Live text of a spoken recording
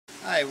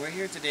Hi, we're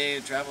here today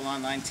at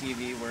TravelOnline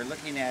TV. We're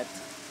looking at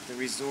the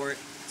resort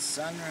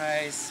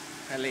Sunrise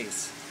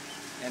Palais.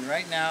 And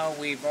right now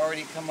we've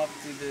already come up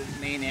to the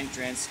main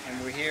entrance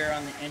and we're here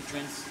on the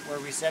entrance where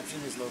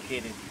reception is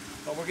located.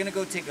 But we're going to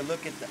go take a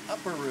look at the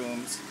upper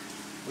rooms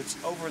which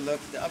overlook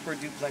the upper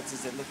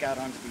duplexes that look out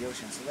onto the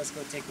ocean. So let's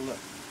go take a look.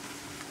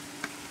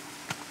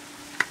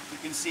 You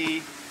can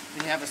see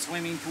they have a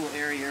swimming pool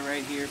area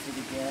right here for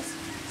the guests.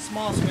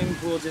 Small swimming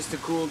pool just to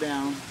cool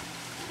down,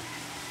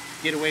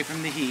 get away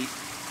from the heat.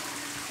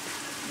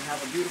 We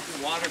have a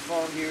beautiful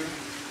waterfall here.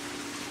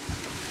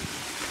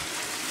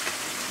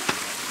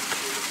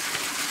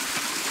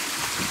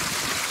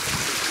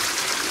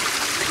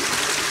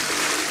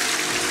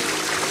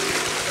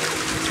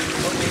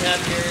 What we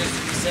have here is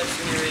the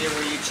reception area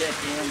where you check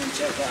in and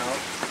check out.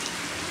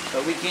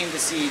 But we came to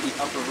see the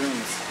upper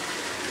rooms.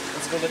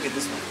 Let's go look at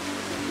this one.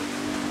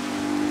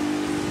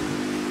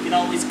 You can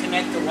always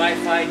connect the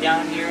Wi-Fi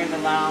down here in the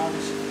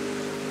lounge.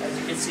 As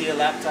you can see, the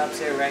laptop's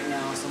there right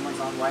now. Someone's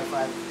on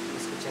Wi-Fi.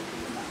 Let's go check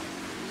them out.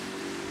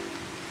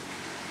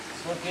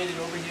 It's located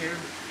over here.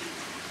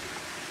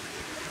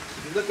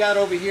 If you look out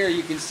over here,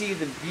 you can see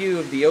the view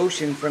of the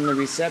ocean from the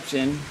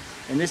reception.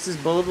 And this is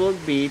BOHOL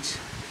Beach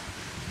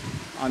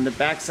on the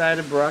backside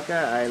of BORACAY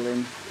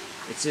Island.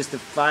 It's just a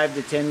 5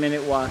 to 10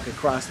 minute walk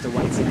across to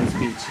White Sands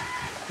Beach.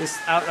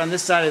 Out on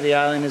this side of the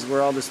island is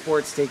where all the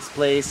sports takes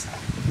place.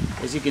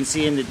 As you can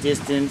see in the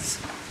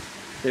distance,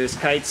 there's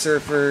kite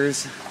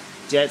surfers,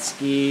 jet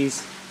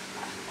skis.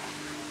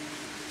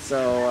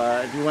 So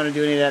if you want to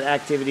do any of that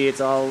activity, it's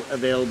all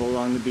available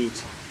along the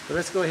beach. So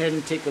let's go ahead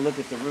and take a look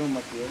at the room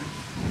up here.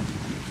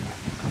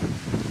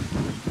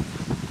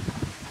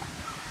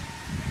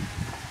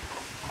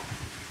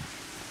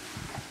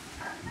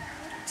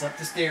 It's up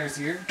the stairs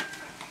here.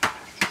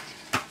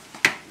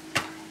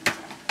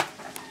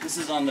 This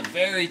is on the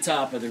very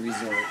top of the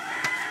resort.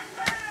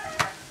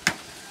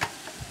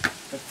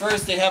 But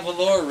first they have a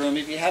lower room.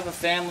 If you have a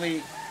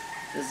family,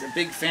 there's a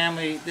big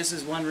family, this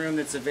is one room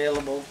that's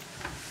available.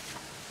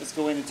 Let's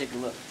go in and take a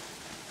look.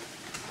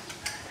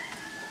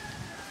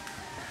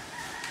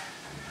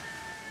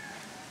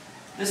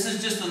 This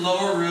is just a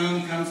lower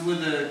room, comes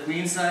with a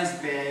queen-size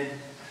bed.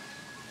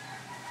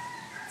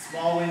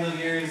 Small window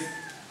here is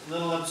a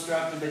little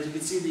obstructed, but you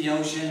can see the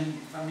ocean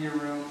from your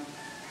room.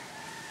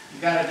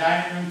 You've got a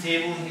dining room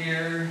table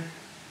here,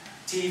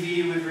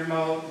 TV with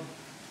remote,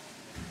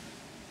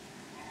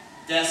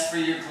 desk for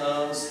your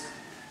clothes.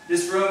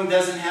 This room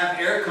doesn't have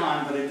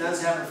aircon, but it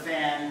does have a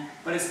fan,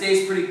 but it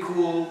stays pretty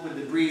cool with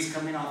the breeze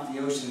coming off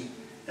the ocean.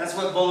 That's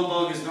what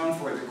BOHOL is known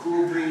for, the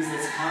cool breeze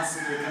that's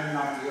constantly coming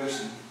off the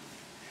ocean.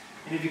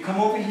 And if you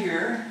come over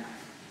here,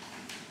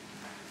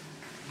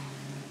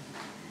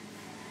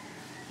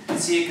 you can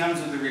see it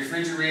comes with a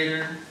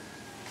refrigerator,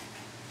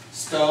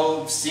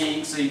 stove,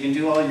 sink, so you can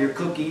do all your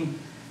cooking.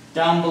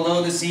 Down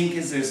below the sink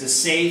there's a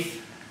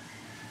safe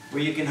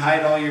where you can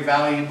hide all your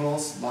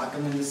valuables, lock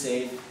them in the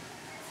safe.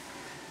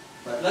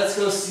 But let's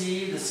go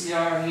see the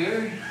CR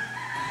here.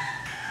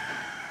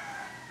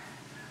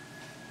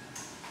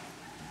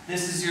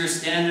 This is your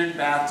standard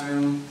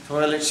bathroom,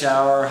 toilet,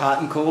 shower,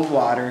 hot and cold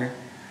water.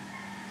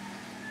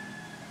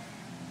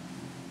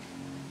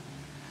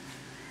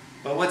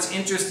 But what's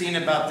interesting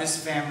about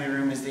this family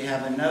room is they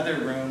have another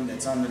room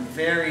that's on the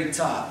very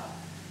top.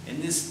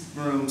 And this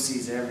room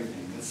sees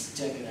everything. Let's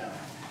check it out.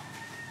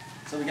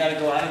 So we got to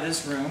go out of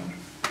this room.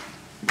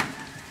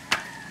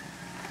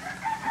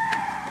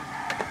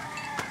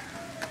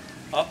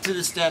 Up to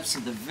the steps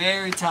at the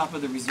very top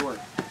of the resort.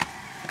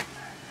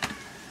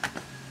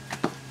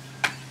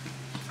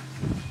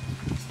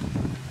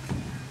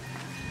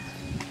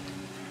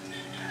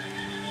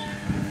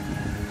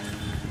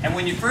 And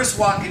when you first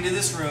walk into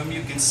this room,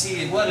 you can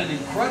see what an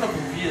incredible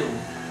view.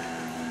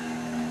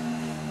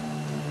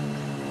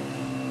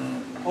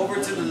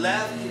 Over to the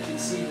left, you can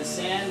see the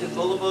sand of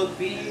BOHOL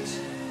Beach.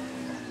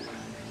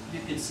 You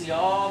can see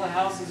all the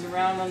houses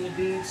around on the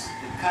beach,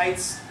 the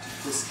kites,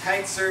 the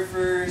kite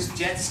surfers,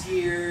 jet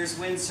skiers,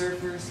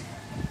 windsurfers.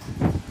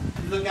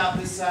 You look out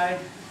this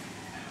side,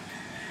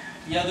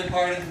 the other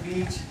part of the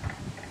beach.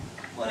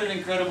 What an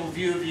incredible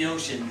view of the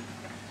ocean.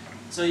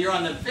 So you're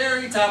on the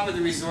very top of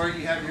the resort.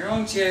 You have your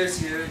own chairs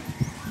here.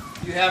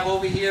 You have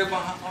over here,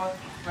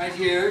 right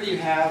here, you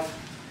have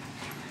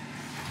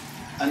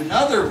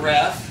another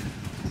ref.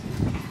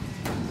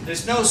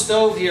 There's no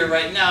stove here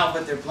right now,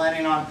 but they're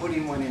planning on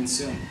putting one in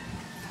soon.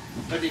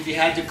 But if you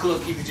had to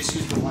cook, you could just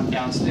use the one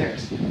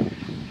downstairs.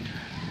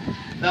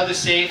 Another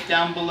safe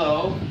down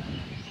below.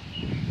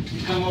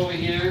 You come over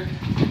here,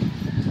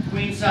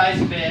 queen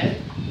size bed.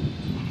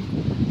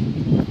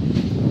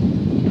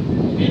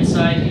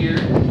 Inside here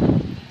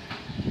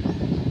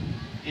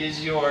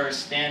is your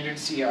standard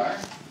CR.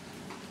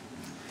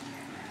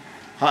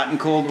 Hot and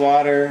cold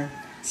water,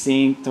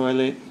 sink,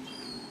 toilet.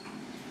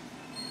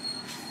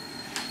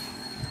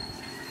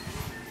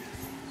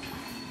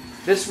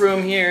 This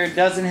room here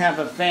doesn't have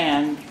a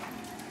fan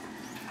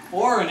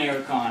or an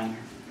aircon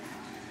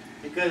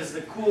because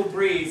the cool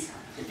breeze,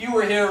 if you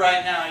were here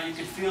right now, you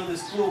could feel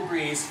this cool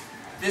breeze.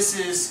 This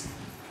is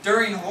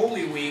during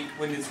Holy Week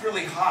when it's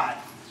really hot.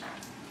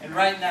 And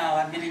right now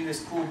I'm getting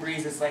this cool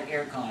breeze. It's like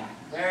aircon.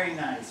 Very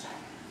nice.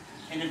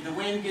 And if the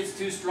wind gets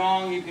too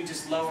strong, you can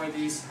just lower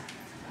these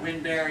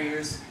wind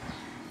barriers.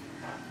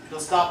 It'll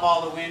stop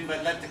all the wind,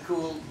 but let the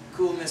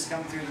coolness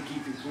come through to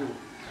keep you cool.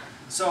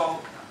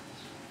 So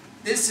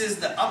this is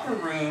the upper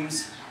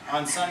rooms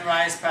on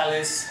Sunrise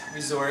Palace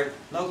Resort,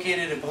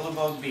 located at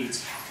Bohol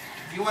Beach.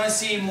 If you want to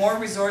see more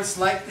resorts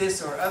like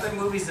this or other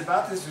movies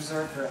about this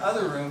resort for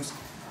other rooms,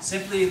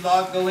 simply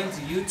go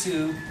into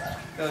YouTube,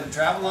 go to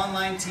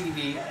TravelOnline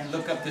TV, and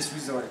look up this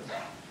resort.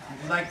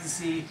 If you'd like to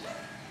see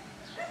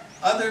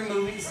other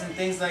movies and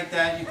things like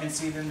that, you can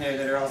see them there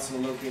that are also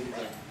located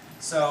there.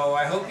 So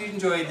I hope you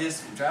enjoyed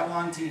this from Travel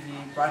on TV,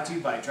 brought to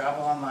you by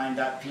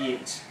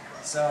TravelOnline.ph.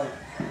 So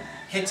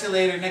catch you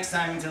later next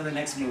time until the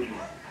next movie.